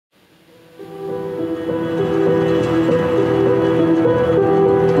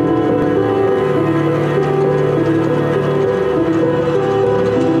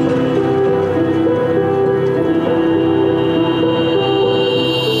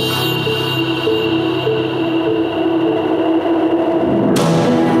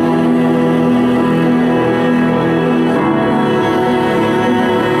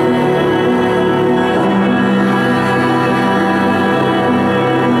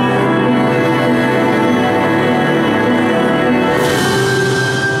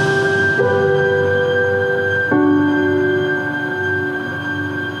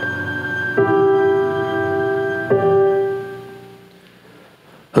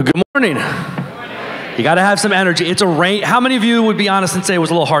Well, good morning. You got to have some energy. It's a rain. How many of you would be honest and say it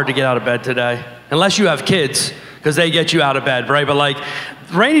was a little hard to get out of bed today? Unless you have kids, because they get you out of bed, right? But like,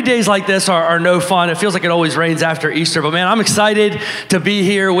 rainy days like this are no fun. It feels like it always rains after Easter. But man, I'm excited to be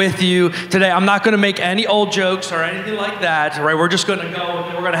here with you today. I'm not going to make any old jokes or anything like that, right? We're just going to go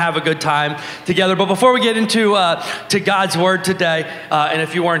and we're going to have a good time together. But before we get into to God's Word today, and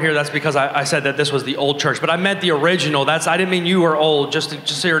if you weren't here, that's because I said that this was the old church. But I meant the original. I didn't mean you were old, just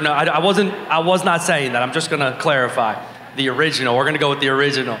so you know. I was not saying that. I'm just going to clarify. The original. We're going to go with the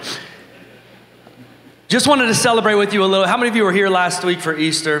original. Just wanted to celebrate with you a little. How many of you were here last week for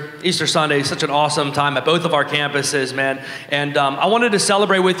Easter Sunday? Such an awesome time at both of our campuses, man. And I wanted to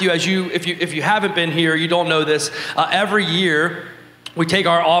celebrate with you if you haven't been here, you don't know this. Every year, we take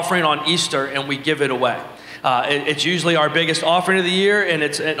our offering on Easter and we give it away. It's usually our biggest offering of the year, and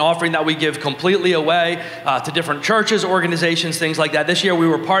it's an offering that we give completely away to different churches, organizations, things like that. This year we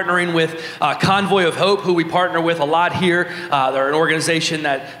were partnering with Convoy of Hope, who we partner with a lot here. They're an organization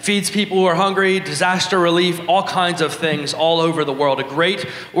that feeds people who are hungry, disaster relief, all kinds of things all over the world. A great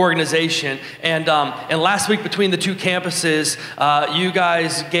organization. And last week between the two campuses, you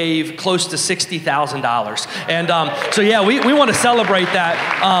guys gave close to $60,000. And so yeah, we want to celebrate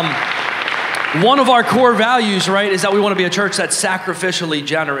that. One of our core values, right, is that we want to be a church that's sacrificially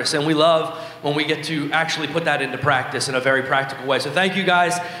generous, and we love when we get to actually put that into practice in a very practical way. So thank you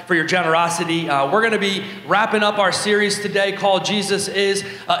guys for your generosity. We're going to be wrapping up our series today called Jesus Is.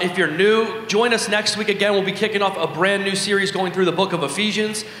 If you're new, join us next week again. We'll be kicking off a brand new series going through the book of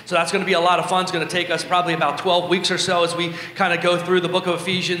Ephesians. So that's going to be a lot of fun. It's going to take us probably about 12 weeks or so as we kind of go through the book of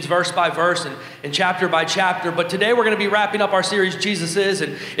Ephesians verse by verse and chapter by chapter. But today we're going to be wrapping up our series, Jesus Is.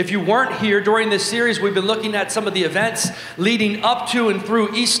 And if you weren't here during this series, we've been looking at some of the events leading up to and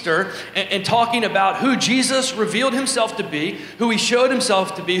through Easter and talking about who Jesus revealed himself to be, who he showed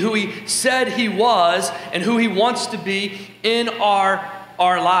himself to be, who he said he was, and who he wants to be in our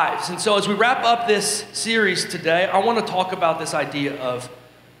lives. And so as we wrap up this series today, I want to talk about this idea of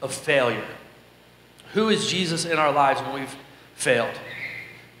failure. Who is Jesus in our lives when we've failed?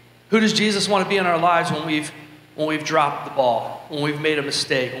 Who does Jesus want to be in our lives when we've dropped the ball, when we've made a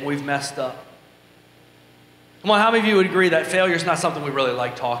mistake, when we've messed up? Come on, how many of you would agree that failure is not something we really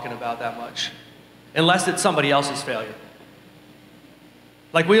like talking about that much? Unless it's somebody else's failure.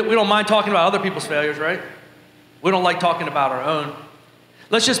 Like we don't mind talking about other people's failures, right? We don't like talking about our own.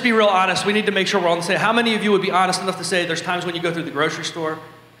 Let's just be real honest. We need to make sure we're on the same. How many of you would be honest enough to say there's times when you go through the grocery store and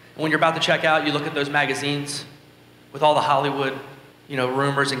when you're about to check out, you look at those magazines with all the Hollywood,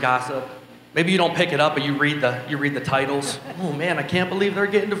 rumors and gossip. Maybe you don't pick it up, but you read the titles. Oh man, I can't believe they're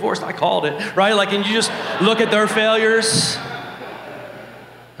getting divorced. I called it, right? And you just look at their failures.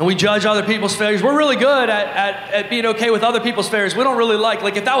 And we judge other people's failures. We're really good at being okay with other people's failures. We don't really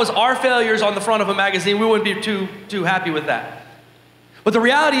like if that was our failures on the front of a magazine, we wouldn't be too happy with that. But the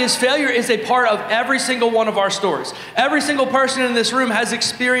reality is failure is a part of every single one of our stories. Every single person in this room has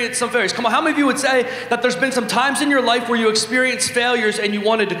experienced some failures. Come on, how many of you would say that there's been some times in your life where you experienced failures and you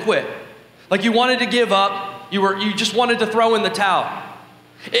wanted to quit? Like you wanted to give up, you just wanted to throw in the towel.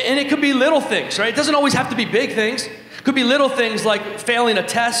 And it could be little things, right? It doesn't always have to be big things. It could be little things like failing a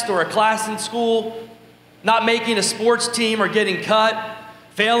test or a class in school, not making a sports team or getting cut,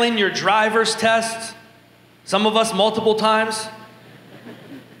 failing your driver's test, some of us multiple times.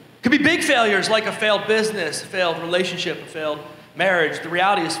 It could be big failures like a failed business, a failed relationship, a failed marriage. The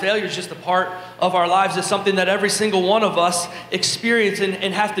reality is failure is just a part of our lives. It's something that every single one of us experience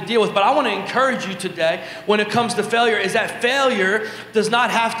and have to deal with. But I want to encourage you today when it comes to failure is that failure does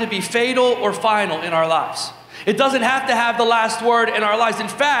not have to be fatal or final in our lives. It doesn't have to have the last word in our lives. In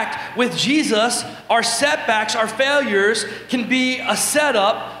fact, with Jesus, our setbacks, our failures can be a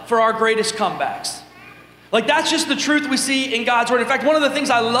setup for our greatest comebacks. That's just the truth we see in God's Word. In fact, one of the things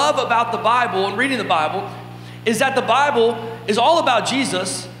I love about the Bible and reading the Bible is that the Bible is all about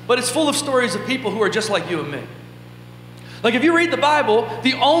Jesus, but it's full of stories of people who are just like you and me. If you read the Bible,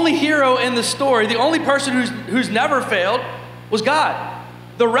 the only hero in the story, the only person who's never failed was God.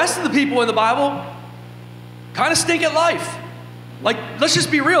 The rest of the people in the Bible kind of stink at life. Let's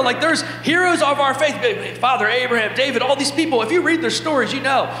just be real. There's heroes of our faith, Father Abraham, David, all these people. If you read their stories,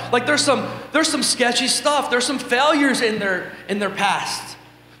 there's some sketchy stuff. There's some failures in their past.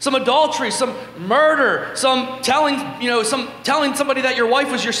 Some adultery, some murder, some telling somebody that your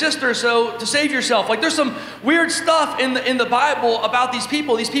wife was your sister so to save yourself. There's some weird stuff in the Bible about these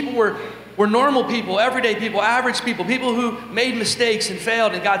people. These people were normal people, everyday people, average people who made mistakes and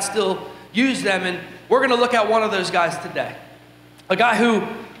failed, and God still used them. And we're going to look at one of those guys today. A guy who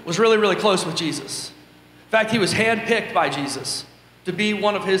was really, really close with Jesus. In fact, he was handpicked by Jesus to be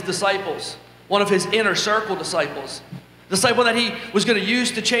one of his disciples, one of his inner circle disciples, disciple that he was going to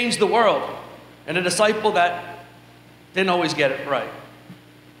use to change the world, and a disciple that didn't always get it right.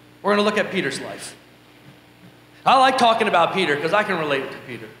 We're going to look at Peter's life. I like talking about Peter because I can relate to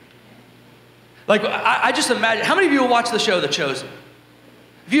Peter. Like, I just imagine, how many of you will watch the show The Chosen?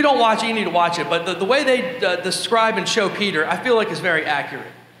 If you don't watch it, you need to watch it. But the way they describe and show Peter, I feel like is very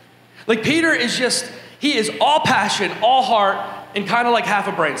accurate. Like, Peter is just, he is all passion, all heart, and kind of like half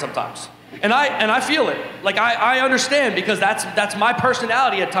a brain sometimes. And I feel it. Like, I understand, because that's my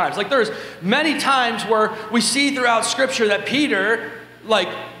personality at times. Like, there's many times where we see throughout Scripture that Peter, like,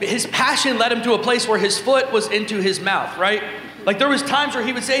 his passion led him to a place where his foot was into his mouth, right? Like, there was times where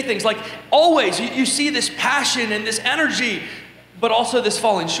he would say things like, always, you see this passion and this energy, but also this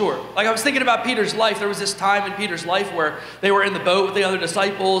falling short. Like, I was thinking about Peter's life. There was this time in Peter's life where they were in the boat with the other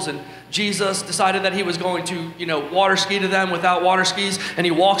disciples, and Jesus decided that he was going to, water ski to them without water skis, and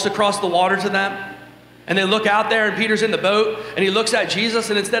he walks across the water to them. And they look out there, and Peter's in the boat, and he looks at Jesus,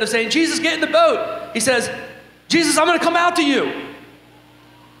 and instead of saying, Jesus, get in the boat, he says, Jesus, I'm going to come out to you.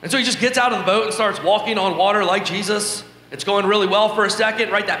 And so he just gets out of the boat and starts walking on water like Jesus. It's going really well for a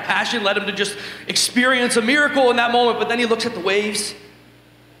second, right? That passion led him to just experience a miracle in that moment, but then he looks at the waves,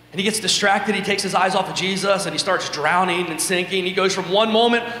 and he gets distracted. He takes his eyes off of Jesus, and he starts drowning and sinking. He goes from one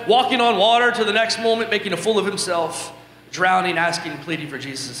moment walking on water to the next moment making a fool of himself, drowning, asking, pleading for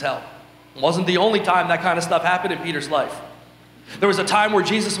Jesus' help. It wasn't the only time that kind of stuff happened in Peter's life. There was a time where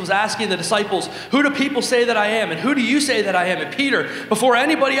Jesus was asking the disciples, who do people say that I am? And who do you say that I am? And Peter, before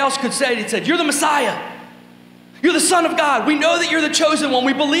anybody else could say it, he said, you're the Messiah. You're the Son of God. We know that you're the chosen one.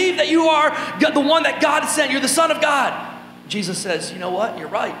 We believe that you are the one that God sent. You're the Son of God. Jesus says, you know what? You're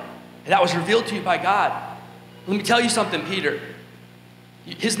right. And that was revealed to you by God. Let me tell you something, Peter.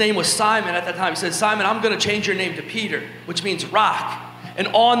 His name was Simon at that time. He said, Simon, I'm going to change your name to Peter, which means rock. And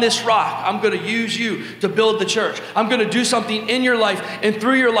on this rock, I'm going to use you to build the church. I'm going to do something in your life and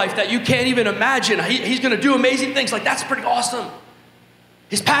through your life that you can't even imagine. He's going to do amazing things. Like, that's pretty awesome.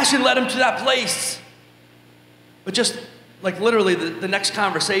 His passion led him to that place. But just like literally the next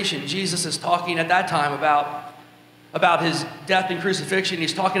conversation, Jesus is talking at that time about his death and crucifixion.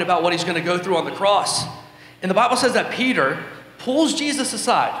 He's talking about what he's going to go through on the cross. And the Bible says that Peter pulls Jesus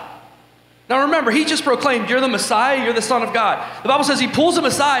aside. Now remember, he just proclaimed, you're the Messiah, you're the Son of God. The Bible says he pulls him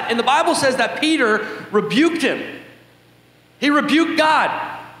aside, and the Bible says that Peter rebuked him. He rebuked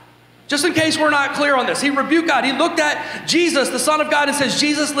God. Just in case we're not clear on this, he rebuked God. He looked at Jesus, the Son of God, and says,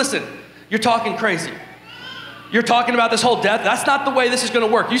 Jesus, listen, you're talking crazy. You're talking about this whole death. That's not the way this is going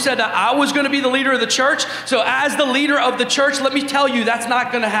to work. You said that I was going to be the leader of the church. So as the leader of the church, let me tell you, that's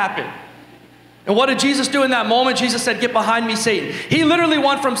not going to happen. And what did Jesus do in that moment? Jesus said, get behind me, Satan. He literally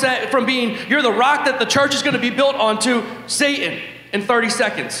went from being, you're the rock that the church is going to be built on, to Satan in 30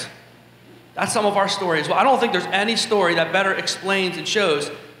 seconds. That's some of our stories. Well, I don't think there's any story that better explains and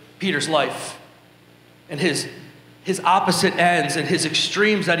shows Peter's life and his opposite ends and his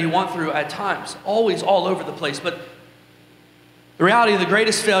extremes that he went through at times, always all over the place. But the reality of the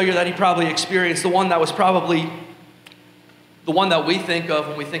greatest failure that he probably experienced, the one that was probably the one that we think of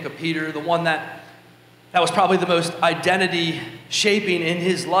when we think of Peter, the one that was probably the most identity shaping in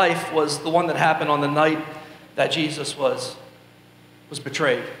his life, was the one that happened on the night that Jesus was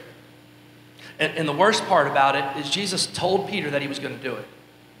betrayed. And the worst part about it is Jesus told Peter that he was going to do it.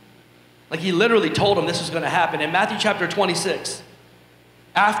 Like, he literally told him this was going to happen. In Matthew chapter 26,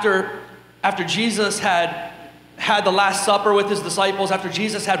 after Jesus had the Last Supper with his disciples, after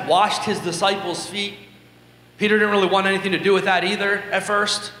Jesus had washed his disciples' feet, Peter didn't really want anything to do with that either at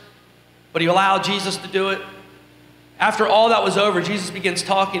first, but he allowed Jesus to do it. After all that was over, Jesus begins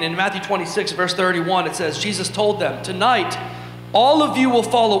talking. In Matthew 26, verse 31, it says, Jesus told them, tonight, all of you will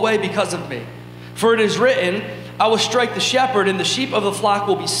fall away because of me. For it is written, I will strike the shepherd, and the sheep of the flock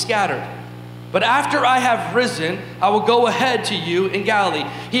will be scattered. But after I have risen, I will go ahead to you in Galilee.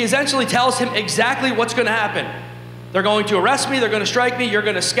 He essentially tells him exactly what's going to happen. They're going to arrest me. They're going to strike me. You're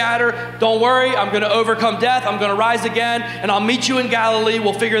going to scatter. Don't worry. I'm going to overcome death. I'm going to rise again, and I'll meet you in Galilee.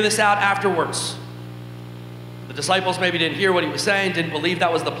 We'll figure this out afterwards. The disciples maybe didn't hear what he was saying, didn't believe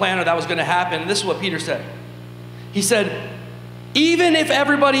that was the plan or that was going to happen. And this is what Peter said. He said, even if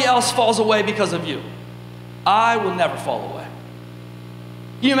everybody else falls away because of you, I will never fall away.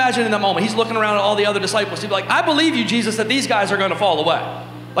 Can you imagine in that moment? He's looking around at all the other disciples. He'd be like, I believe you, Jesus, that these guys are going to fall away.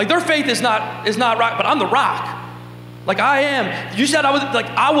 Like, their faith is not rock, but I'm the rock. Like, I am. You said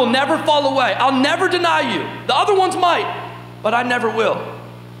I will never fall away. I'll never deny you. The other ones might, but I never will.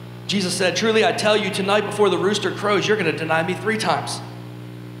 Jesus said, truly, I tell you, tonight before the rooster crows, you're going to deny me 3 times.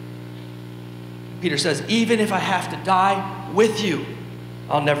 Peter says, even if I have to die with you.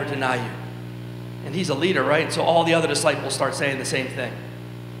 I'll never deny you. And he's a leader, right? So all the other disciples start saying the same thing.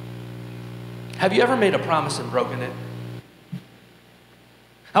 Have you ever made a promise and broken it?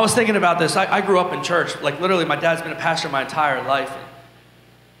 I was thinking about this. I grew up in church. Like literally, my dad's been a pastor my entire life.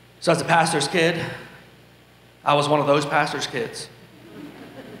 So as a pastor's kid, I was one of those pastor's kids.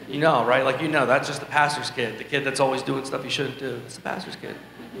 You know, right? Like, you know, that's just the pastor's kid. The kid that's always doing stuff you shouldn't do. It's the pastor's kid.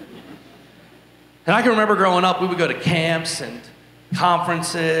 And I can remember growing up, we would go to camps and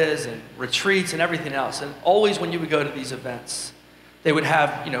conferences and retreats and everything else. And always when you would go to these events, they would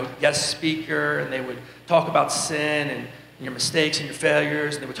have, you know, guest speaker, and they would talk about sin and your mistakes and your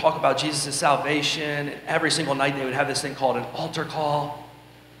failures, and they would talk about Jesus' salvation. And every single night they would have this thing called an altar call.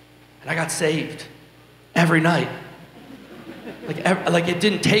 And I got saved every night. Like it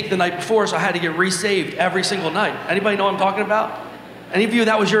didn't take the night before, so I had to get re-saved every single night. Anybody know what I'm talking about? Any of you,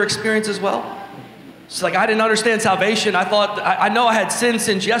 that was your experience as well? It's like I didn't understand salvation. I thought, I know I had sinned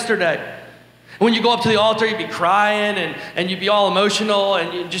since yesterday. And when you go up to the altar, you'd be crying and you'd be all emotional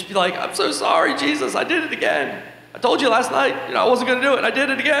and you'd just be like, I'm so sorry, Jesus, I did it again. I told you last night, you know, I wasn't gonna do it. I did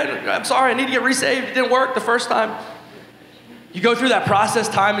it again. I'm sorry, I need to get re-saved. It didn't work the first time. You go through that process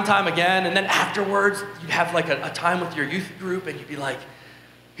time and time again, and then afterwards, you'd have like a time with your youth group, and you'd be like,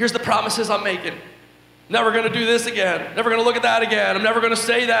 here's the promises I'm making. Never gonna do this again. Never gonna look at that again. I'm never gonna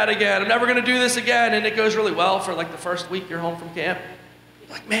say that again. I'm never gonna do this again. And it goes really well for like the first week you're home from camp.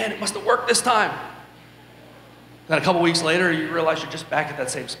 You're like, man, it must have worked this time. Then a couple weeks later, you realize you're just back at that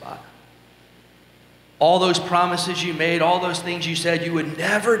same spot. All those promises you made, all those things you said you would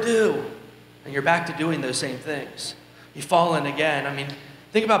never do, and you're back to doing those same things. You fall in again. I mean,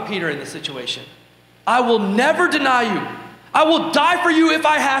 think about Peter in this situation. I will never deny you. I will die for you if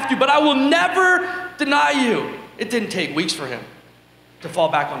I have to, but I will never deny you. It didn't take weeks for him to fall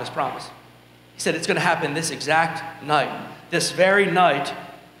back on his promise. He said, it's going to happen this exact night. This very night,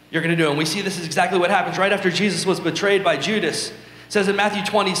 you're going to do it. And we see this is exactly what happens right after Jesus was betrayed by Judas. It says in Matthew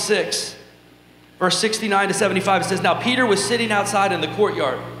 26, verse 69 to 75, it says, now Peter was sitting outside in the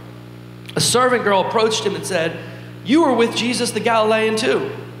courtyard. A servant girl approached him and said, you were with Jesus the Galilean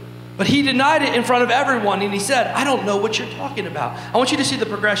too. But he denied it in front of everyone, and he said, I don't know what you're talking about. I want you to see the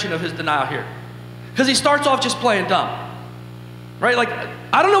progression of his denial here. Because he starts off just playing dumb. Right? Like,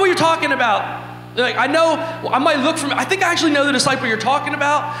 I don't know what you're talking about. Like, I know, I might look from, I think I actually know the disciple you're talking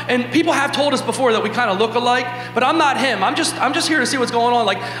about, and people have told us before that we kind of look alike, but I'm not him. I'm just here to see what's going on.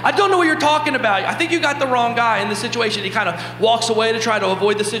 Like, I don't know what you're talking about. I think you got the wrong guy in the situation. He kind of walks away to try to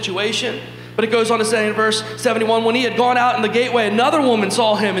avoid the situation. But it goes on to say in verse 71, when he had gone out in the gateway, another woman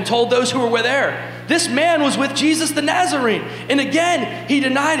saw him and told those who were there, this man was with Jesus the Nazarene. And again, he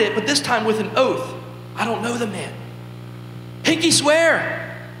denied it, but this time with an oath. I don't know the man. Pinky swear.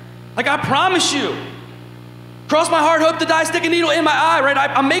 Like, I promise you. Cross my heart, hope to die, stick a needle in my eye, right?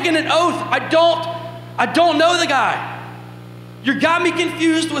 I'm making an oath. I don't know the guy. You got me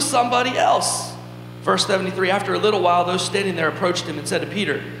confused with somebody else. Verse 73, after a little while, those standing there approached him and said to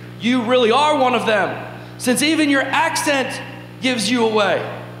Peter, you really are one of them, since even your accent gives you away.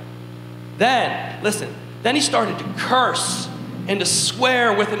 Then, listen, then he started to curse and to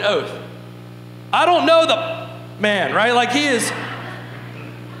swear with an oath. I don't know the man, right? Like he is,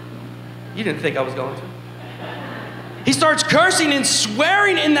 you didn't think I was going to. He starts cursing and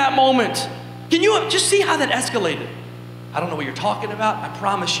swearing in that moment. Can you just see how that escalated? I don't know what you're talking about, I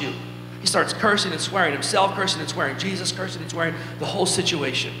promise you. He starts cursing and swearing himself, cursing and swearing Jesus, cursing and swearing the whole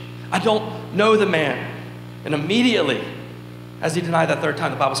situation. I don't know the man. And immediately, as he denied that third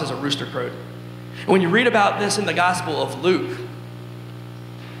time, the Bible says a rooster crowed. And when you read about this in the Gospel of Luke,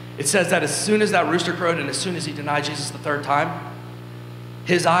 it says that as soon as that rooster crowed and as soon as he denied Jesus the third time,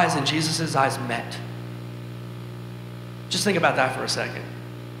 his eyes and Jesus' eyes met. Just think about that for a second.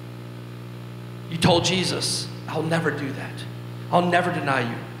 You told Jesus, I'll never do that. I'll never deny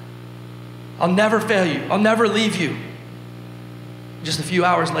you. I'll never fail you. I'll never leave you. Just a few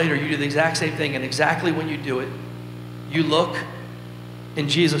hours later, you do the exact same thing, and exactly when you do it, you look, and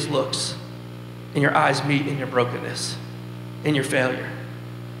Jesus looks, and your eyes meet in your brokenness, in your failure,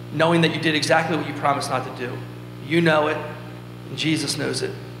 knowing that you did exactly what you promised not to do. You know it, and Jesus knows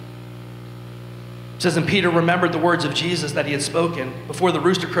it. It says, and Peter remembered the words of Jesus that he had spoken, before the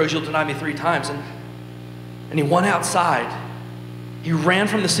rooster crows, you'll deny me 3 times, and he went outside. He ran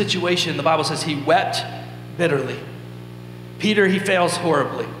from the situation. The Bible says he wept bitterly. Peter, he fails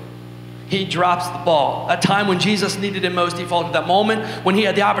horribly. He drops the ball. That time when Jesus needed him most, he faltered. That moment when he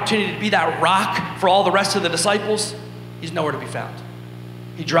had the opportunity to be that rock for all the rest of the disciples, he's nowhere to be found.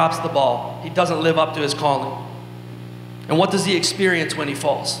 He drops the ball. He doesn't live up to his calling. And what does he experience when he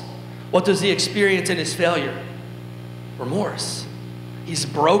falls? What does he experience in his failure? remorse. He's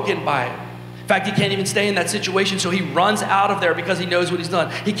broken by it. In fact, he can't even stay in that situation, so he runs out of there because he knows what he's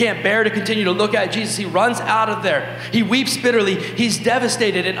done. He can't bear to continue to look at Jesus. He runs out of there. He weeps bitterly. He's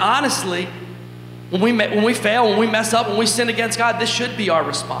devastated. And honestly, when we fail, when we mess up, when we sin against God, this should be our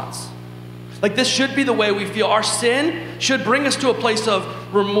response. Like, this should be the way we feel. Our sin should bring us to a place of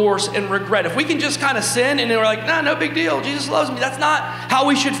remorse and regret. If we can just kind of sin and we're like, nah, no big deal, Jesus loves me. That's not how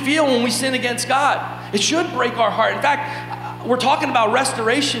we should feel when we sin against God. It should break our heart. In fact, we're talking about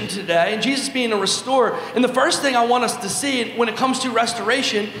restoration today and Jesus being a restorer. And the first thing I want us to see when it comes to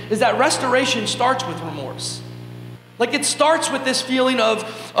restoration is that restoration starts with remorse. Like, it starts with this feeling of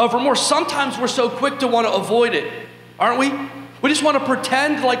remorse. Sometimes we're so quick to want to avoid it, aren't we? We just want to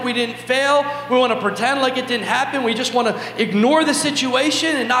pretend like we didn't fail. We want to pretend like it didn't happen. We just want to ignore the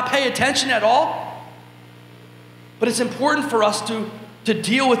situation and not pay attention at all. But it's important for us to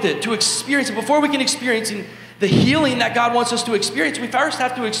deal with it, to experience it. Before we can experience the healing that God wants us to experience, we first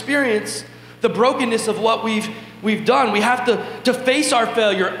have to experience the brokenness of what we've done. We have to face our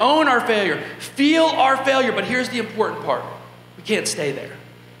failure, own our failure, feel our failure. But here's the important part. We can't stay there.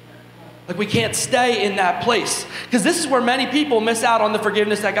 Like, we can't stay in that place, because this is where many people miss out on the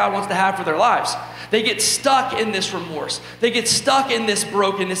forgiveness that God wants to have for their lives. They get stuck in this remorse. They get stuck in this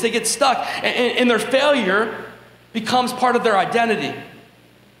brokenness. They get stuck, and their failure becomes part of their identity.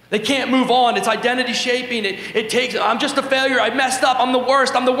 They can't move on. It's identity shaping. It takes, I'm just a failure. I messed up. I'm the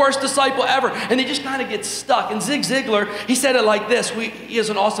worst disciple ever. And they just kind of get stuck. And Zig Ziglar, he said it like this. He has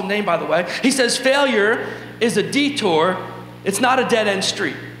an awesome name, by the way. He says, failure is a detour. It's not a dead-end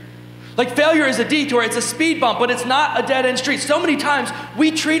street. Like, failure is a detour. It's a speed bump, but it's not a dead-end street. So many times we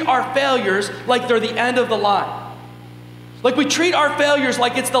treat our failures like they're the end of the line. Like, we treat our failures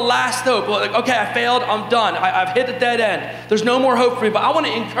like it's the last hope. Like, okay, I failed, I'm done. I've hit a dead end. There's no more hope for me. But I want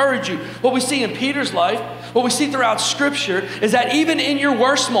to encourage you. What we see in Peter's life, what we see throughout Scripture, is that even in your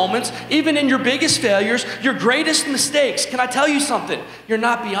worst moments, even in your biggest failures, your greatest mistakes, can I tell you something? You're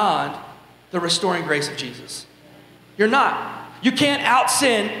not beyond the restoring grace of Jesus. You're not. You can't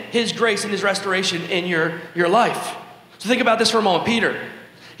out-sin his grace and his restoration in your life. So think about this for a moment. Peter,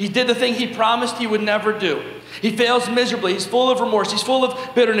 he did the thing he promised he would never do. He fails miserably. He's full of remorse. He's full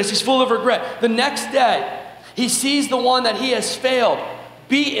of bitterness. He's full of regret. The next day, he sees the one that he has failed,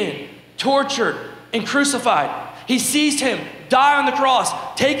 beaten, tortured, and crucified. He sees him die on the cross,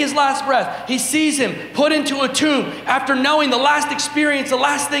 take his last breath. He sees him put into a tomb after knowing the last experience, the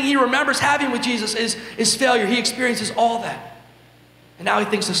last thing he remembers having with Jesus is failure. He experiences all that. And now he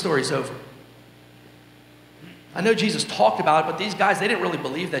thinks the story's over. I know Jesus talked about it, but these guys, they didn't really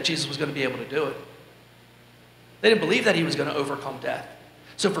believe that Jesus was going to be able to do it. They didn't believe that he was going to overcome death.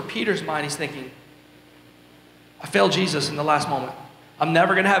 So for Peter's mind, he's thinking, I failed Jesus in the last moment. I'm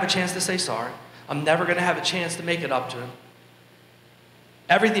never going to have a chance to say sorry. I'm never going to have a chance to make it up to him.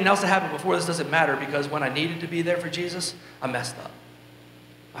 Everything else that happened before this doesn't matter, because when I needed to be there for Jesus, I messed up.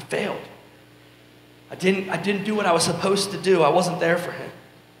 I failed. I didn't do what I was supposed to do. I wasn't there for him.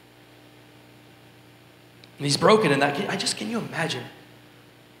 And he's broken in that. Can you imagine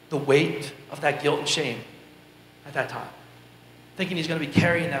the weight of that guilt and shame at that time? Thinking he's going to be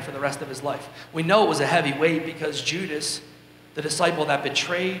carrying that for the rest of his life. We know it was a heavy weight because Judas, the disciple that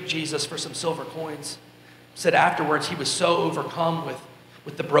betrayed Jesus for some silver coins, said afterwards he was so overcome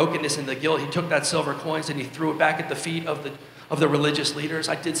with the brokenness and the guilt, he took that silver coins and he threw it back at the feet of the religious leaders.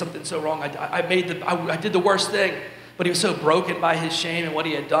 I did something so wrong. I did the worst thing. But he was so broken by his shame and what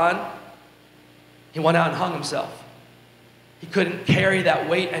he had done, he went out and hung himself. He couldn't carry that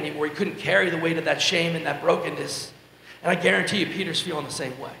weight anymore. He couldn't carry the weight of that shame and that brokenness. And I guarantee you, Peter's feeling the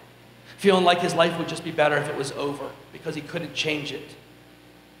same way. Feeling like his life would just be better if it was over because he couldn't change it.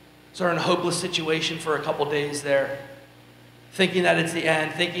 So they're in a hopeless situation for a couple days there, thinking that it's the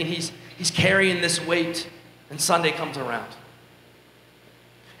end, thinking he's carrying this weight, and Sunday comes around.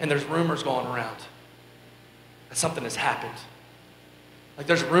 And there's rumors going around that something has happened. Like,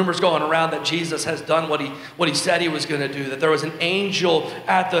 there's rumors going around that Jesus has done what he said he was going to do, that there was an angel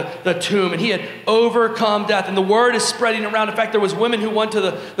at the tomb, and he had overcome death. And the word is spreading around. In fact, there was women who went to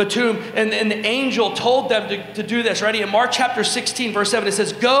the tomb, and the angel told them to do this. Ready? In Mark chapter 16, verse 7, it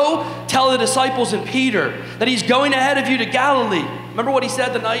says, "Go tell the disciples and Peter that he's going ahead of you to Galilee." Remember what he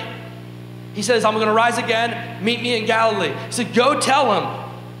said the night? He says, "I'm going to rise again. Meet me in Galilee." He said, "Go tell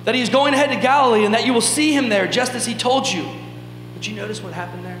him that he's going ahead to Galilee and that you will see him there just as he told you." Did you notice what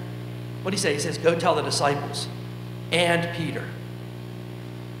happened there? What did he say? He says, "Go tell the disciples and Peter."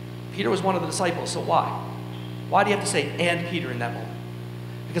 Peter was one of the disciples, so why? Why do you have to say "and Peter" in that moment?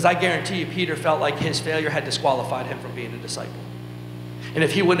 Because I guarantee you, Peter felt like his failure had disqualified him from being a disciple. And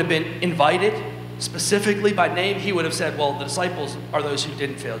if he wouldn't have been invited specifically by name, he would have said, well, the disciples are those who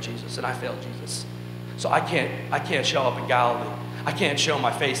didn't fail Jesus, and I failed Jesus. So I can't show up in Galilee. I can't show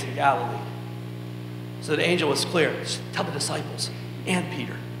my face in Galilee. So the angel was clear. Just tell the disciples and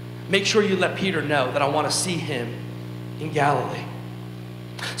Peter. Make sure you let Peter know that I want to see him in Galilee.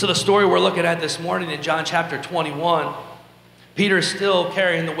 So the story we're looking at this morning in John chapter 21, Peter is still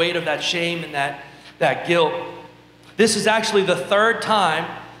carrying the weight of that shame and that guilt. This is actually the third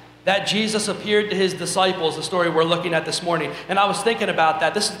time that Jesus appeared to his disciples, the story we're looking at this morning. And I was thinking about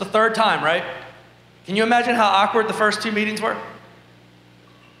that. This is the third time, right? Can you imagine how awkward the first two meetings were?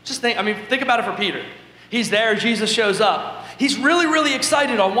 Just think about it for Peter. He's there, Jesus shows up. He's really, really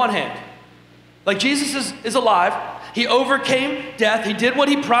excited on one hand. Like Jesus is alive. He overcame death. He did what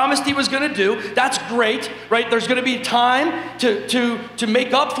he promised he was going to do. That's great, right? There's going to be time to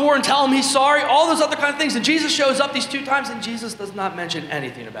make up for and tell him he's sorry, all those other kind of things. And Jesus shows up these two times, and Jesus does not mention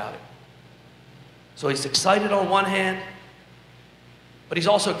anything about it. So he's excited on one hand, but he's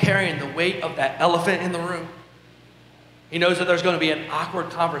also carrying the weight of that elephant in the room. He knows that there's going to be an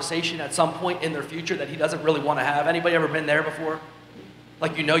awkward conversation at some point in their future that he doesn't really want to have. Anybody ever been there before?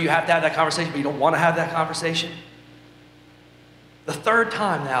 Like you have to have that conversation, but you don't want to have that conversation. The third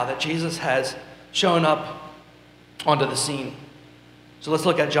time now that Jesus has shown up onto the scene. So let's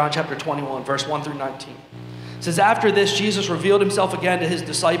look at John chapter 21, verse 1 through 19. It says, after this, Jesus revealed himself again to his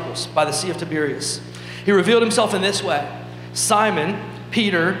disciples by the Sea of Tiberias. He revealed himself in this way. Simon,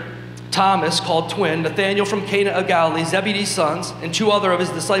 Peter, Thomas, called twin, Nathanael from Cana of Galilee, Zebedee's sons, and two other of his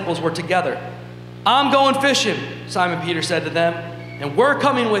disciples were together. I'm going fishing, Simon Peter said to them, and we're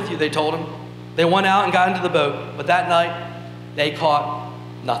coming with you, they told him. They went out and got into the boat, but that night they caught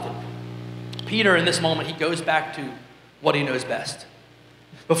nothing. Peter, in this moment, he goes back to what he knows best.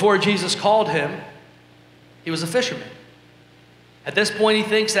 Before Jesus called him, he was a fisherman. At this point, he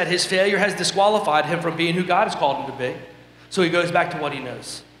thinks that his failure has disqualified him from being who God has called him to be. So he goes back to what he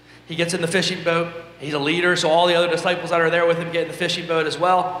knows. He gets in the fishing boat. He's a leader, so all the other disciples that are there with him get in the fishing boat as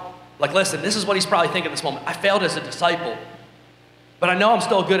well. Like, listen, this is what he's probably thinking at this moment. I failed as a disciple, but I know I'm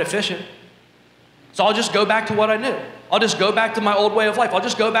still good at fishing. So I'll just go back to what I knew. I'll just go back to my old way of life. I'll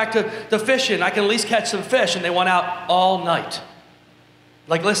just go back to fishing. I can at least catch some fish. And they went out all night.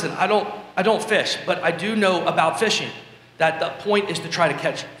 Like, listen, I don't fish, but I do know about fishing, that the point is to try to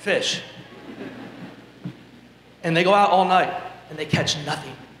catch fish. And they go out all night, and they catch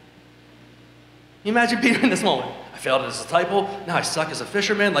nothing. Can you imagine Peter in this moment? I failed as a disciple. Now I suck as a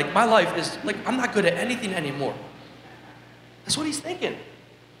fisherman. Like, my life is, like, I'm not good at anything anymore. That's what he's thinking.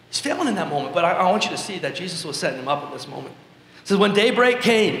 He's failing in that moment, but I want you to see that Jesus was setting him up in this moment. It says, when daybreak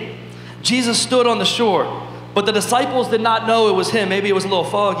came, Jesus stood on the shore, but the disciples did not know it was him. Maybe it was a little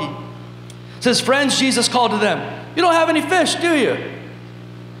foggy. It says, friends, Jesus called to them, you don't have any fish, do you?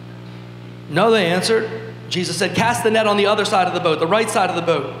 No, they answered. Jesus said, cast the net on the other side of the boat, the right side of the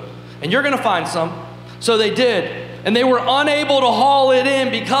boat, and you're going to find some. So they did, and they were unable to haul it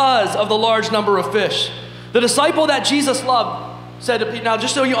in because of the large number of fish. The disciple that Jesus loved said to Peter, now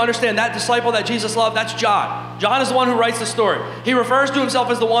just so you understand, that disciple that Jesus loved, that's John. John is the one who writes the story. He refers to himself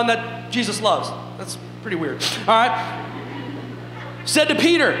as the one that Jesus loves. That's pretty weird. All right. Said to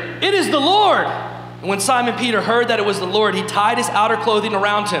Peter, it is the Lord. And when Simon Peter heard that it was the Lord, he tied his outer clothing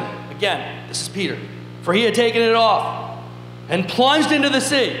around him. Again, this is Peter. For he had taken it off and plunged into the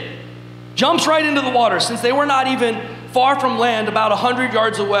sea. Jumps right into the water, since they were not even far from land, about 100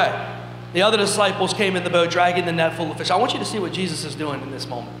 yards away. The other disciples came in the boat, dragging the net full of fish. I want you to see what Jesus is doing in this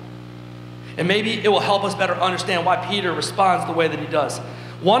moment. And maybe it will help us better understand why Peter responds the way that he does.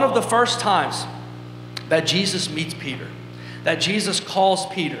 One of the first times that Jesus meets Peter, that Jesus calls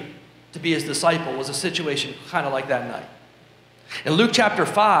Peter to be his disciple, was a situation kind of like that night. In Luke chapter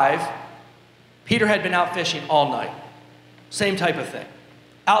 5, Peter had been out fishing all night. Same type of thing.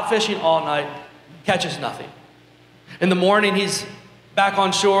 Out fishing all night, catches nothing. In the morning, he's back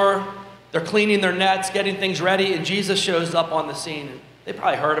on shore. They're cleaning their nets, getting things ready, and Jesus shows up on the scene. They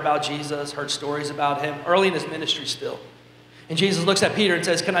probably heard about Jesus, heard stories about him, early in his ministry still. And Jesus looks at Peter and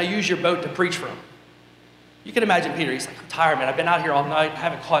says, can I use your boat to preach from? You can imagine Peter. He's like, I'm tired, man. I've been out here all night. I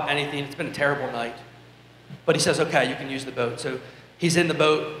haven't caught anything. It's been a terrible night. But he says, okay, you can use the boat. So he's in the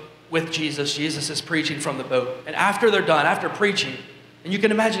boat with Jesus. Jesus is preaching from the boat. And after they're done, after preaching, and you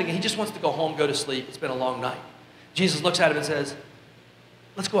can imagine, he just wants to go home, go to sleep. It's been a long night. Jesus looks at him and says,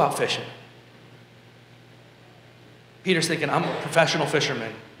 let's go out fishing. Peter's thinking, I'm a professional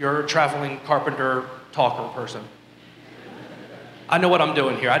fisherman. You're a traveling carpenter, talker person. I know what I'm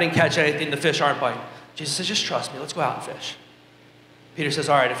doing here. I didn't catch anything. The fish aren't biting. Jesus says, just trust me. Let's go out and fish. Peter says,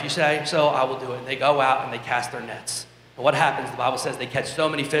 all right, if you say so, I will do it. And they go out and they cast their nets. And what happens? The Bible says they catch so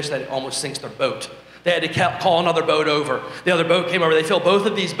many fish that it almost sinks their boat. They had to call another boat over. The other boat came over. They filled both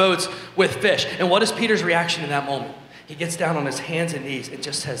of these boats with fish. And what is Peter's reaction in that moment? He gets down on his hands and knees and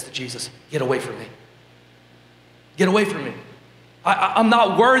just says to Jesus, get away from me. Get away from me. I'm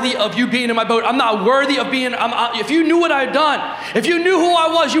not worthy of you being in my boat. I'm not worthy of being, if you knew what I had done, if you knew who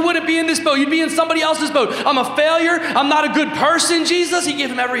I was, you wouldn't be in this boat. You'd be in somebody else's boat. I'm a failure. I'm not a good person, Jesus. He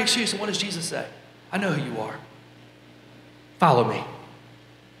gave him every excuse. And what does Jesus say? I know who you are. Follow me.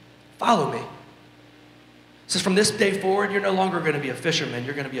 Follow me. He says, from this day forward, you're no longer going to be a fisherman.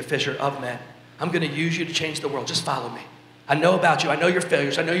 You're going to be a fisher of men. I'm going to use you to change the world. Just follow me. I know about you. I know your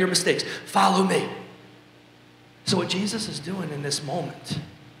failures. I know your mistakes. Follow me. So what Jesus is doing in this moment,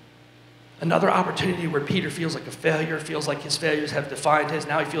 another opportunity where Peter feels like a failure, feels like his failures have defined his.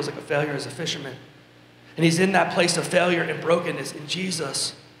 Now he feels like a failure as a fisherman. And he's in that place of failure and brokenness, and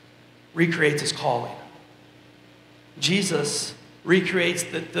Jesus recreates his calling. Jesus recreates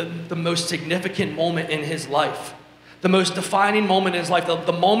the most significant moment in his life, the most defining moment in his life,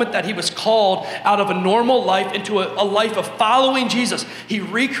 the moment that he was called out of a normal life into a life of following Jesus. He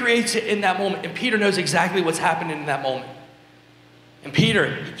recreates it in that moment, and Peter knows exactly what's happening in that moment. And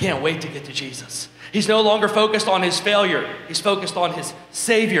Peter, he can't wait to get to Jesus. He's no longer focused on his failure. He's focused on his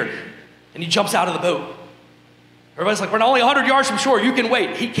Savior, and he jumps out of the boat. Everybody's like, we're only 100 yards from shore. You can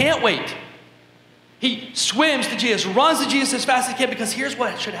wait. He can't wait. He swims to Jesus, runs to Jesus as fast as he can, because here's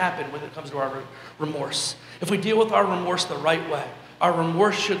what should happen when it comes to our remorse. If we deal with our remorse the right way, our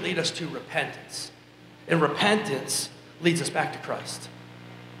remorse should lead us to repentance. And repentance leads us back to Christ.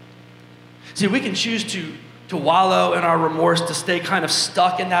 See, we can choose to wallow in our remorse, to stay kind of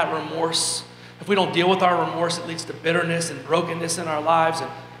stuck in that remorse. If we don't deal with our remorse, it leads to bitterness and brokenness in our lives.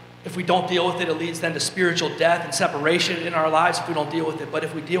 And if we don't deal with it, it leads then to spiritual death and separation in our lives if we don't deal with it. But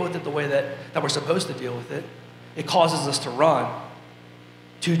if we deal with it the way that we're supposed to deal with it, it causes us to run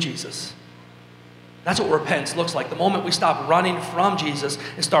to Jesus. That's what repentance looks like. The moment we stop running from Jesus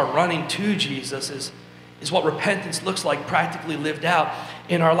and start running to Jesus is what repentance looks like practically lived out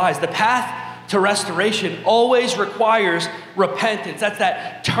in our lives. The path to restoration always requires repentance. That's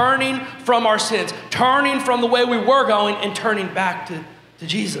that turning from our sins, turning from the way we were going and turning back to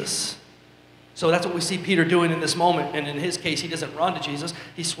Jesus. So that's what we see Peter doing in this moment. And in his case, he doesn't run to Jesus.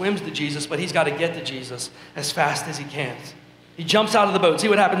 He swims to Jesus, but he's got to get to Jesus as fast as he can. He jumps out of the boat. See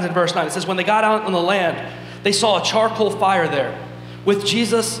what happens in verse 9. It says, when they got out on the land, they saw a charcoal fire there with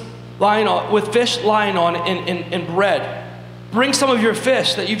Jesus lying on, with fish lying on and bread. Bring some of your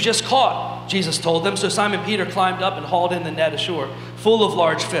fish that you've just caught, Jesus told them. So Simon Peter climbed up and hauled in the net ashore, full of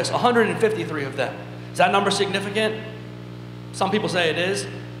large fish, 153 of them. Is that number significant? Some people say it is.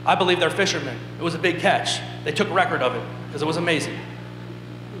 I believe they're fishermen. It was a big catch. They took record of it because it was amazing.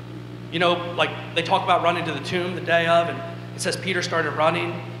 You know, like they talk about running to the tomb the day of, and it says Peter started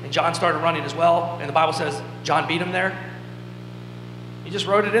running and John started running as well. And the Bible says John beat him there. He just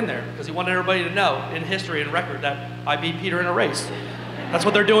wrote it in there because he wanted everybody to know in history and record that I beat Peter in a race. That's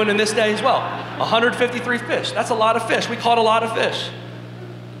what they're doing in this day as well. 153 fish. That's a lot of fish. We caught a lot of fish.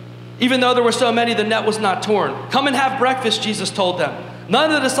 Even though there were so many, the net was not torn. Come and have breakfast, Jesus told them.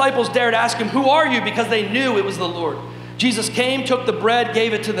 None of the disciples dared ask him, who are you? Because they knew it was the Lord. Jesus came, took the bread,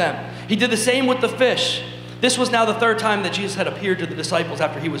 gave it to them. He did the same with the fish. This was now the third time that Jesus had appeared to the disciples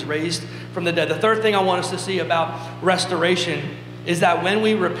after he was raised from the dead. The third thing I want us to see about restoration is that when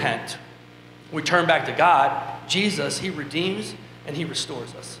we repent, we turn back to God, Jesus, he redeems and he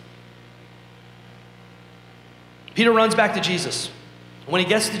restores us. Peter runs back to Jesus. When he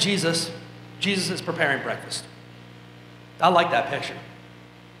gets to Jesus, Jesus is preparing breakfast. I like that picture.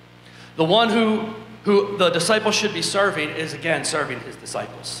 The one who the disciples should be serving is again serving his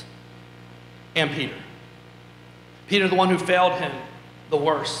disciples and Peter. Peter, the one who failed him the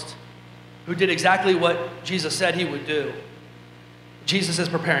worst, who did exactly what Jesus said he would do. Jesus is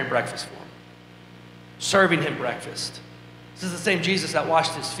preparing breakfast for him, serving him breakfast. This is the same Jesus that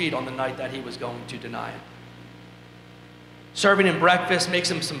washed his feet on the night that he was going to deny him. Serving him breakfast,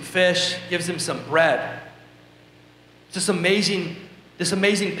 makes him some fish, gives him some bread. It's this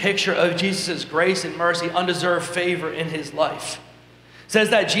amazing picture of Jesus' grace and mercy, undeserved favor in his life. It says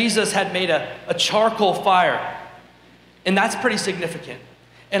that Jesus had made a charcoal fire, and that's pretty significant.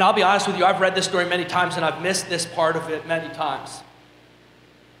 And I'll be honest with you, I've read this story many times, and I've missed this part of it many times.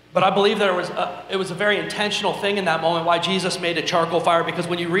 But I believe that it was a very intentional thing in that moment why Jesus made a charcoal fire, because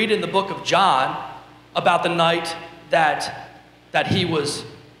when you read in the book of John about the night that he was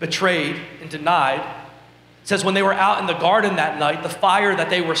betrayed and denied, it says when they were out in the garden that night, the fire that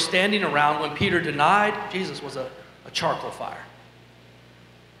they were standing around when Peter denied Jesus was a charcoal fire.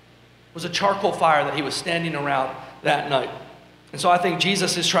 It was a charcoal fire that he was standing around that night. And so I think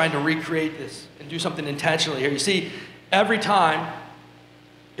Jesus is trying to recreate this and do something intentionally here. You see, every time,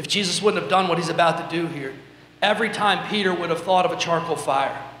 if Jesus wouldn't have done what he's about to do here, every time Peter would have thought of a charcoal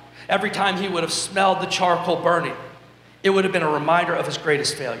fire, every time he would have smelled the charcoal burning, it would have been a reminder of his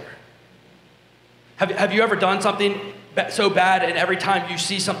greatest failure. Have you ever done something so bad and every time you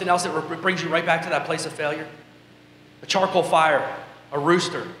see something else that brings you right back to that place of failure? A charcoal fire, a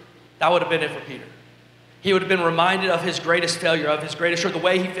rooster, that would have been it for Peter. He would have been reminded of his greatest failure, of his greatest the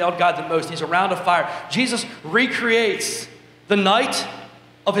way he failed God the most. He's around a fire. Jesus recreates the night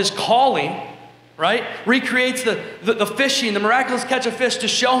of his calling, right? Recreates the fishing, the miraculous catch of fish to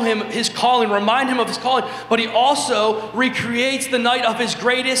show him his calling, remind him of his calling. But he also recreates the night of his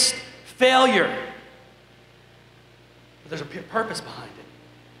greatest failure. But there's a purpose behind it.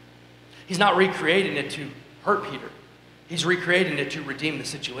 He's not recreating it to hurt Peter. He's recreating it to redeem the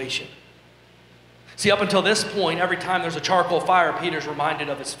situation. See, up until this point, every time there's a charcoal fire, Peter's reminded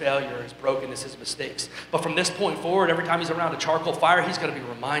of his failure, his brokenness, his mistakes. But from this point forward, every time he's around a charcoal fire, he's going to be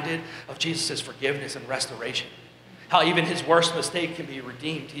reminded of Jesus' forgiveness and restoration. How even his worst mistake can be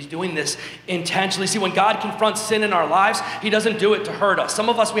redeemed. He's doing this intentionally. See, when God confronts sin in our lives, he doesn't do it to hurt us. Some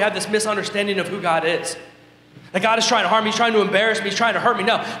of us, we have this misunderstanding of who God is. That God is trying to harm me, he's trying to embarrass me, he's trying to hurt me.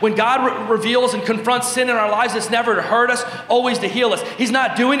 No, when God reveals and confronts sin in our lives, it's never to hurt us, always to heal us. He's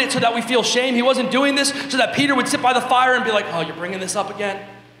not doing it so that we feel shame. He wasn't doing this so that Peter would sit by the fire and be like, oh, you're bringing this up again?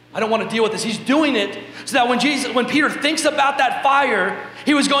 I don't want to deal with this. He's doing it so that when Peter thinks about that fire,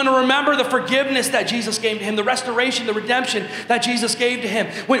 he was going to remember the forgiveness that Jesus gave to him, the restoration, the redemption that Jesus gave to him.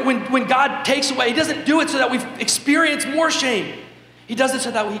 When God takes away, he doesn't do it so that we experience more shame. He does it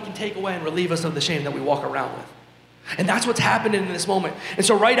so that he can take away and relieve us of the shame that we walk around with. And that's what's happening in this moment. And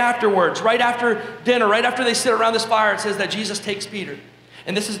so right afterwards, right after dinner, right after they sit around this fire, it says that Jesus takes Peter.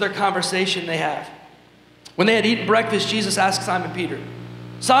 And this is their conversation they have. When they had eaten breakfast, Jesus asked Simon Peter,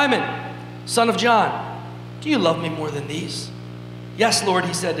 Simon, son of John, do you love me more than these? Yes, Lord,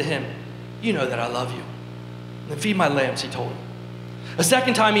 he said to him, you know that I love you. Then feed my lambs, he told him. A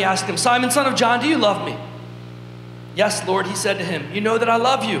second time he asked him, Simon, son of John, do you love me? Yes, Lord, he said to him, you know that I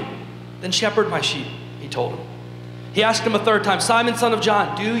love you. Then shepherd my sheep, he told him. He asked him a third time, Simon, son of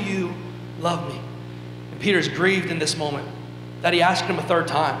John, do you love me? And Peter's grieved in this moment that he asked him a third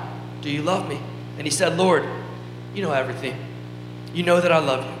time, do you love me? And he said, Lord, you know everything. You know that I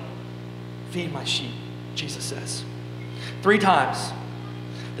love you. Feed my sheep, Jesus says. 3 times,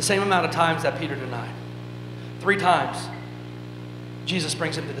 the same amount of times that Peter denied. 3 times, Jesus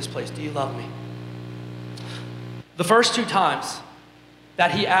brings him to this place, do you love me? The first 2 times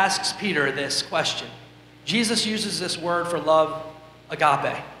that he asks Peter this question, Jesus uses this word for love,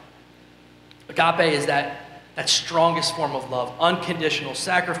 agape. Agape is that strongest form of love, unconditional,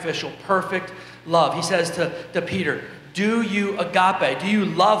 sacrificial, perfect love. He says to Peter, do you agape? Do you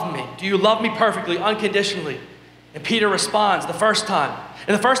love me? Do you love me perfectly, unconditionally? And Peter responds the first time.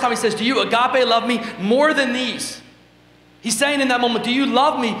 And the first time he says, do you agape love me more than these? He's saying in that moment, do you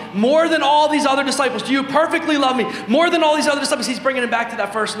love me more than all these other disciples? Do you perfectly love me more than all these other disciples? He's bringing him back to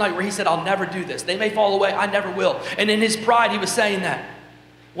that first night where he said, I'll never do this. They may fall away. I never will. And in his pride, he was saying that.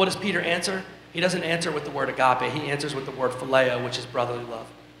 What does Peter answer? He doesn't answer with the word agape. He answers with the word phileo, which is brotherly love.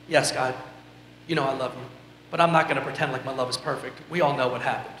 Yes, God, you know I love you. But I'm not going to pretend like my love is perfect. We all know what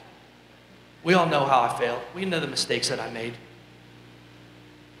happened. We all know how I failed. We know the mistakes that I made.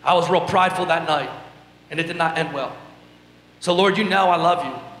 I was real prideful that night, and it did not end well. So Lord, you know I love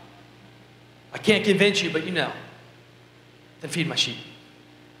you. I can't convince you, but you know. Then feed my sheep.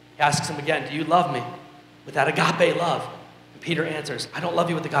 He asks him again, do you love me with that agape love? And Peter answers, I don't love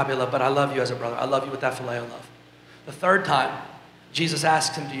you with agape love, but I love you as a brother. I love you with that phileo love. The third time, Jesus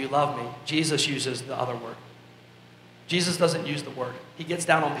asks him, do you love me? Jesus uses the other word. Jesus doesn't use the word. He gets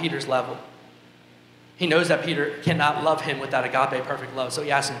down on Peter's level. He knows that Peter cannot love him with that agape perfect love. So he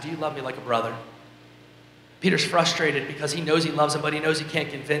asks him, do you love me like a brother? Peter's frustrated because he knows he loves him, but he knows he can't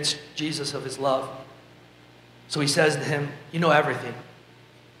convince Jesus of his love. So he says to him, you know everything.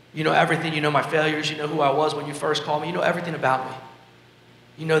 You know everything. You know my failures. You know who I was when you first called me. You know everything about me.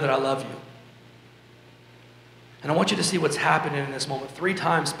 You know that I love you. And I want you to see what's happening in this moment. 3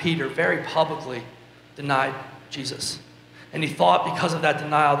 times Peter very publicly denied Jesus. And he thought because of that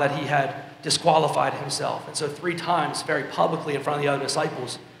denial that he had disqualified himself. And so 3 times very publicly in front of the other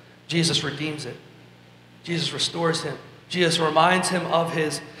disciples, Jesus redeems it. Jesus restores him. Jesus reminds him of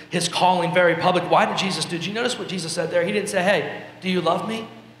his calling very public. Why did Jesus do? Did you notice what Jesus said there? He didn't say, hey, do you love me?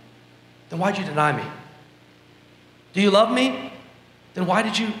 Then why'd you deny me? Do you love me? Then why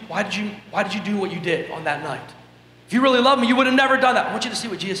did you do what you did on that night? If you really love me, you would have never done that. I want you to see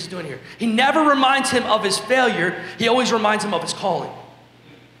what Jesus is doing here. He never reminds him of his failure. He always reminds him of his calling.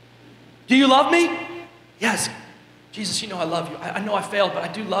 Do you love me? Yes. Jesus, you know I love you. I know I failed, but I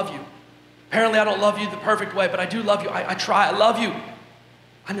do love you. Apparently I don't love you the perfect way, but I do love you. I try. I love you.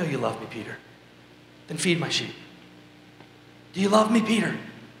 I know you love me, Peter. Then feed my sheep. Do you love me, Peter?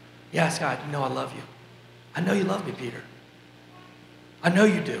 Yes, God, you know I love you. I know you love me, Peter. I know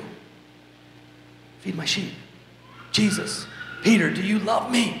you do. Feed my sheep. Jesus, Peter, do you love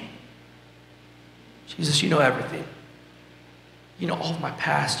me? Jesus, you know everything. You know all of my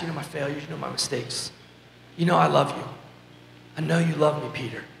past. You know my failures. You know my mistakes. You know I love you. I know you love me,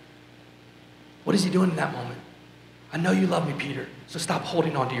 Peter. What is he doing in that moment? I know you love me, Peter, so stop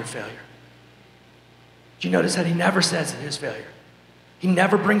holding on to your failure. Do you notice that he never says it is failure? He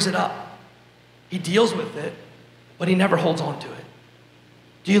never brings it up. He deals with it, but he never holds on to it.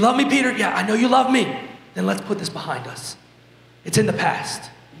 Do you love me, Peter? Yeah, I know you love me. Then let's put this behind us. It's in the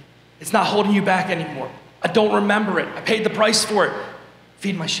past. It's not holding you back anymore. I don't remember it. I paid the price for it.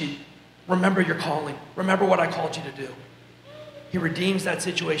 Feed my sheep. Remember your calling. Remember what I called you to do. He redeems that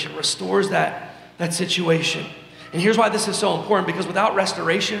situation, restores that situation. And here's why this is so important, because without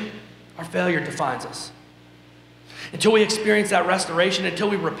restoration, our failure defines us. Until we experience that restoration, until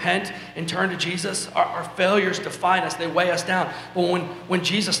we repent and turn to Jesus, our failures define us. They weigh us down. But when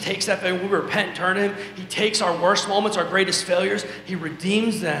Jesus takes that failure, when we repent and turn to him, he takes our worst moments, our greatest failures, he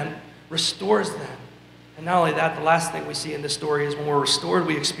redeems them, restores them. And not only that, the last thing we see in this story is when we're restored,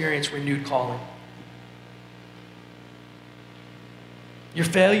 we experience renewed calling. Your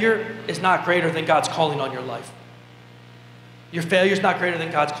failure is not greater than God's calling on your life. Your failure is not greater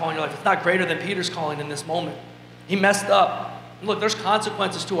than God's calling on your life. It's not greater than Peter's calling in this moment. He messed up. Look, there's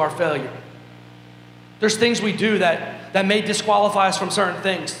consequences to our failure. There's things we do that may disqualify us from certain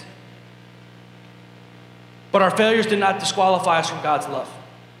things. But our failures did not disqualify us from God's love.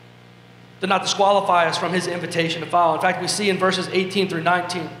 Did not disqualify us from his invitation to follow. In fact, we see in verses 18 through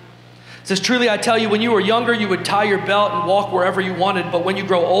 19, it says, truly I tell you, when you were younger, you would tie your belt and walk wherever you wanted. But when you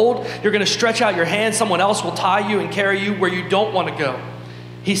grow old, you're going to stretch out your hand. Someone else will tie you and carry you where you don't want to go.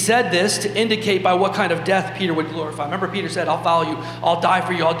 He said this to indicate by what kind of death Peter would glorify. Remember, Peter said, I'll follow you. I'll die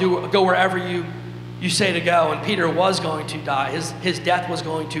for you. I'll go wherever you say to go. And Peter was going to die. His death was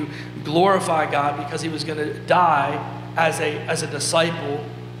going to glorify God because he was going to die as a disciple.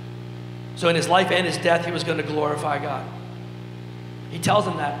 So in his life and his death, he was going to glorify God. He tells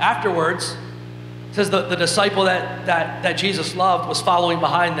them that. Afterwards, it says the disciple that Jesus loved was following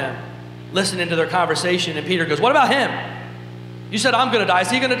behind them, listening to their conversation. And Peter goes, what about him? You said I'm going to die.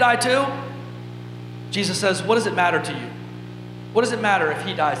 Is he going to die too? Jesus says, what does it matter to you? What does it matter if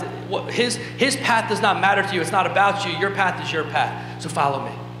he dies? His path does not matter to you. It's not about you. Your path is your path. So follow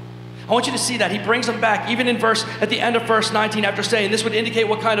me. I want you to see that. He brings them back, even at the end of verse 19, after saying this would indicate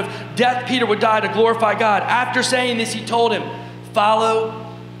what kind of death Peter would die to glorify God. After saying this, he told him,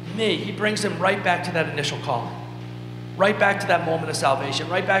 follow me. He brings him right back to that initial calling, right back to that moment of salvation,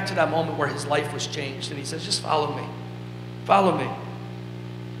 right back to that moment where his life was changed. And he says, just follow me. Follow me.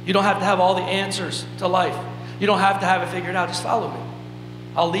 You don't have to have all the answers to life. You don't have to have it figured out. Just follow me.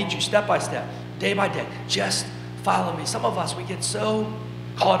 I'll lead you step by step, day by day. Just follow me. Some of us, we get so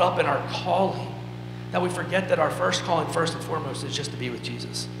caught up in our calling that we forget that our first calling, first and foremost, is just to be with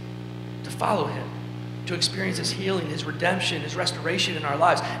Jesus, to follow him, to experience his healing, his redemption, his restoration in our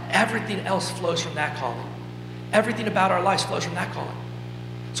lives. Everything else flows from that calling. Everything about our lives flows from that calling.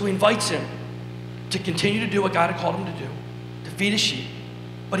 So he invites him to continue to do what God had called him to do, to feed his sheep,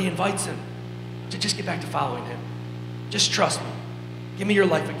 but he invites him to just get back to following him. Just trust me. Give me your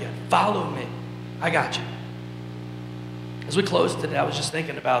life again. Follow me. I got you. As we close today, I was just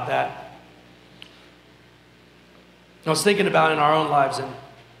thinking about that. I was thinking about in our own lives, and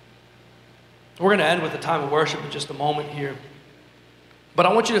we're going to end with a time of worship in just a moment here. But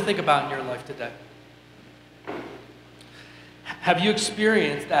I want you to think about in your life today. Have you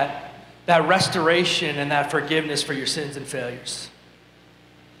experienced that restoration and that forgiveness for your sins and failures?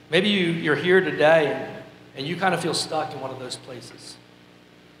 Maybe you're here today and you kind of feel stuck in one of those places.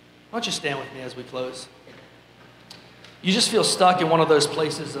 Why don't you stand with me as we close? You just feel stuck in one of those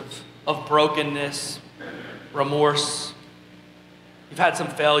places of brokenness, remorse. You've had some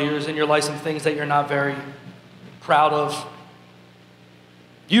failures in your life, some things that you're not very proud of.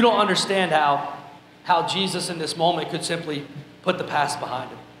 You don't understand how Jesus in this moment could simply put the past behind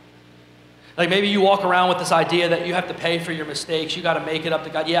him. Like maybe you walk around with this idea that you have to pay for your mistakes. You got to make it up to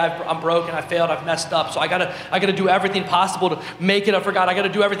God. Yeah, I'm broken. I failed. I've messed up. So I got to do everything possible to make it up for God. I got to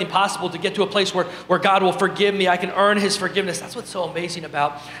do everything possible to get to a place where God will forgive me. I can earn his forgiveness. That's what's so amazing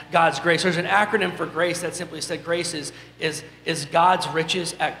about God's grace. There's an acronym for grace that simply said grace is God's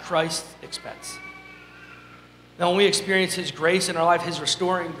riches at Christ's expense. Now, when we experience his grace in our life, his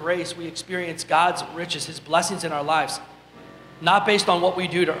restoring grace, we experience God's riches, his blessings in our lives, not based on what we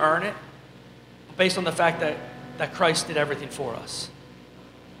do to earn it, but based on the fact that Christ did everything for us.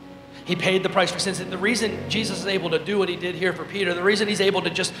 He paid the price for sins. And the reason Jesus is able to do what he did here for Peter, the reason he's able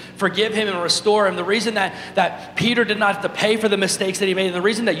to just forgive him and restore him, the reason that Peter did not have to pay for the mistakes that he made, and the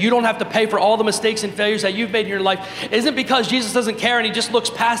reason that you don't have to pay for all the mistakes and failures that you've made in your life isn't because Jesus doesn't care and he just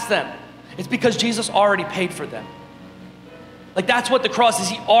looks past them. It's because Jesus already paid for them. Like that's what the cross is.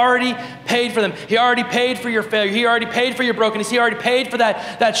 He already paid for them. He already paid for your failure. He already paid for your brokenness. He already paid for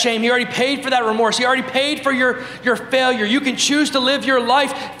that shame. He already paid for that remorse. He already paid for your failure. You can choose to live your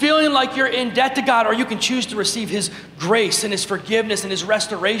life feeling like you're in debt to God, or you can choose to receive his grace and his forgiveness and his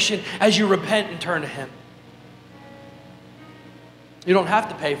restoration as you repent and turn to him. You don't have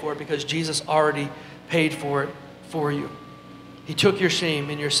to pay for it because Jesus already paid for it for you. He took your shame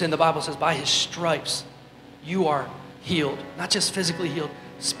and your sin. The Bible says by his stripes you are healed. Not just physically healed,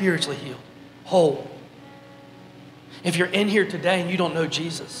 spiritually healed, whole. If you're in here today and you don't know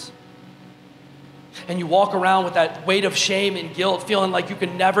Jesus, and you walk around with that weight of shame and guilt, feeling like you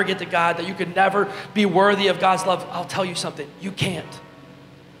can never get to God, that you could never be worthy of God's love, I'll tell you something, you can't.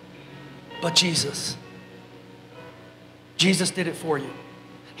 But Jesus did it for you.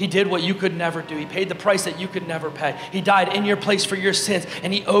 He did what you could never do. He paid the price that you could never pay. He died in your place for your sins,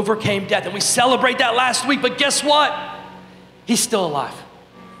 and he overcame death. And we celebrate that last week, but guess what? He's still alive.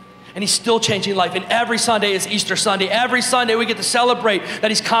 And he's still changing life. And every Sunday is Easter Sunday. Every Sunday we get to celebrate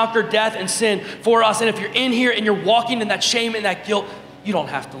that he's conquered death and sin for us. And if you're in here and you're walking in that shame and that guilt, you don't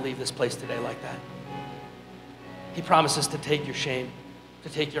have to leave this place today like that. He promises to take your shame, to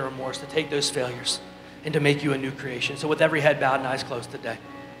take your remorse, to take those failures, and to make you a new creation. So with every head bowed and eyes closed today,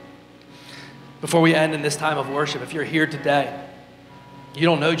 before we end in this time of worship, if you're here today, you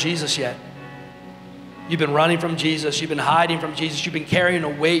don't know Jesus yet. You've been running from Jesus. You've been hiding from Jesus. You've been carrying a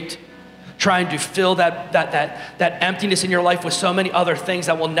weight, trying to fill that emptiness in your life with so many other things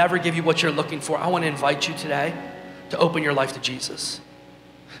that will never give you what you're looking for. I want to invite you today to open your life to Jesus.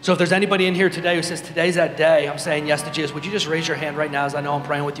 So if there's anybody in here today who says, today's that day, I'm saying yes to Jesus, would you just raise your hand right now as I know I'm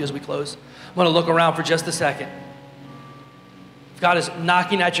praying with you as we close? I'm going to look around for just a second. God is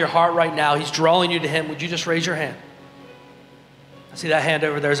knocking at your heart right now. He's drawing you to him. Would you just raise your hand? I see that hand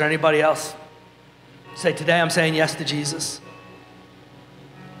over there. Is there anybody else? Say, today I'm saying yes to Jesus.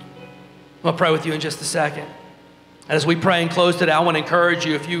 I'm going to pray with you in just a second. And as we pray and close today, I want to encourage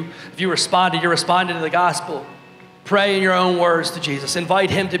you, if you responded, you're responding to the gospel. Pray in your own words to Jesus.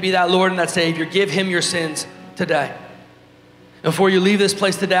 Invite him to be that Lord and that Savior. Give him your sins today. Before you leave this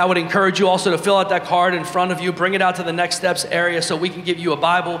place today, I would encourage you also to fill out that card in front of you, bring it out to the Next Steps area so we can give you a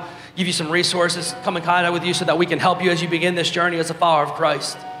Bible, give you some resources, come in contact with you so that we can help you as you begin this journey as a follower of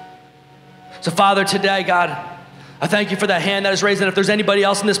Christ. So Father, today, God, I thank you for that hand that is raised. And if there's anybody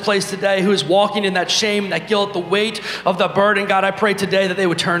else in this place today who is walking in that shame, that guilt, the weight of the burden, God, I pray today that they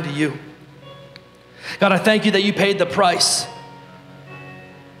would turn to you. God, I thank you that you paid the price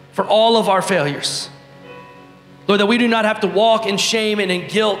for all of our failures. Lord, that we do not have to walk in shame and in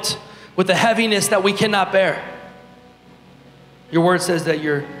guilt with the heaviness that we cannot bear. Your word says that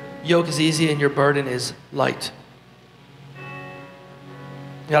your yoke is easy and your burden is light.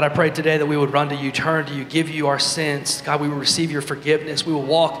 God, I pray today that we would run to you, turn to you, give you our sins. God, we will receive your forgiveness. We will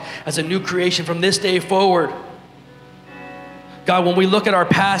walk as a new creation from this day forward. God, when we look at our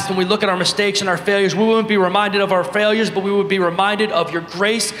past and we look at our mistakes and our failures, we wouldn't be reminded of our failures, but we would be reminded of your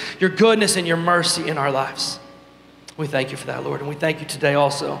grace, your goodness, and your mercy in our lives. We thank you for that, Lord. And we thank you today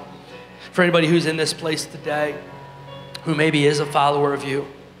also for anybody who's in this place today who maybe is a follower of you.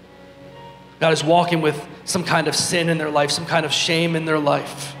 God is walking with some kind of sin in their life, some kind of shame in their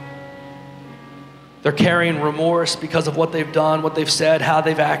life. They're carrying remorse because of what they've done, what they've said, how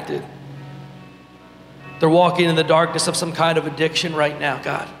they've acted. They're walking in the darkness of some kind of addiction right now,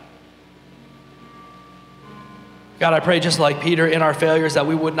 God. God, I pray just like Peter in our failures that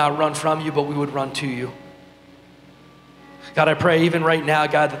we would not run from you, but we would run to you. God, I pray even right now,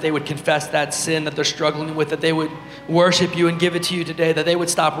 God, that they would confess that sin that they're struggling with, that they would worship you and give it to you today, that they would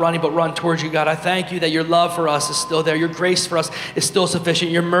stop running but run towards you, God. I thank you that your love for us is still there. Your grace for us is still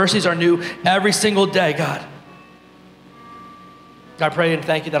sufficient. Your mercies are new every single day, God. I pray and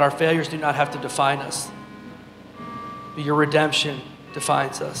thank you that our failures do not have to define us, but your redemption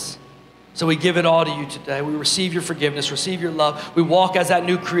defines us. So we give it all to you today. We receive your forgiveness, receive your love. We walk as that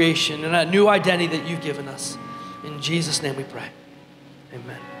new creation and that new identity that you've given us. In Jesus' name we pray.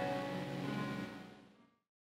 Amen.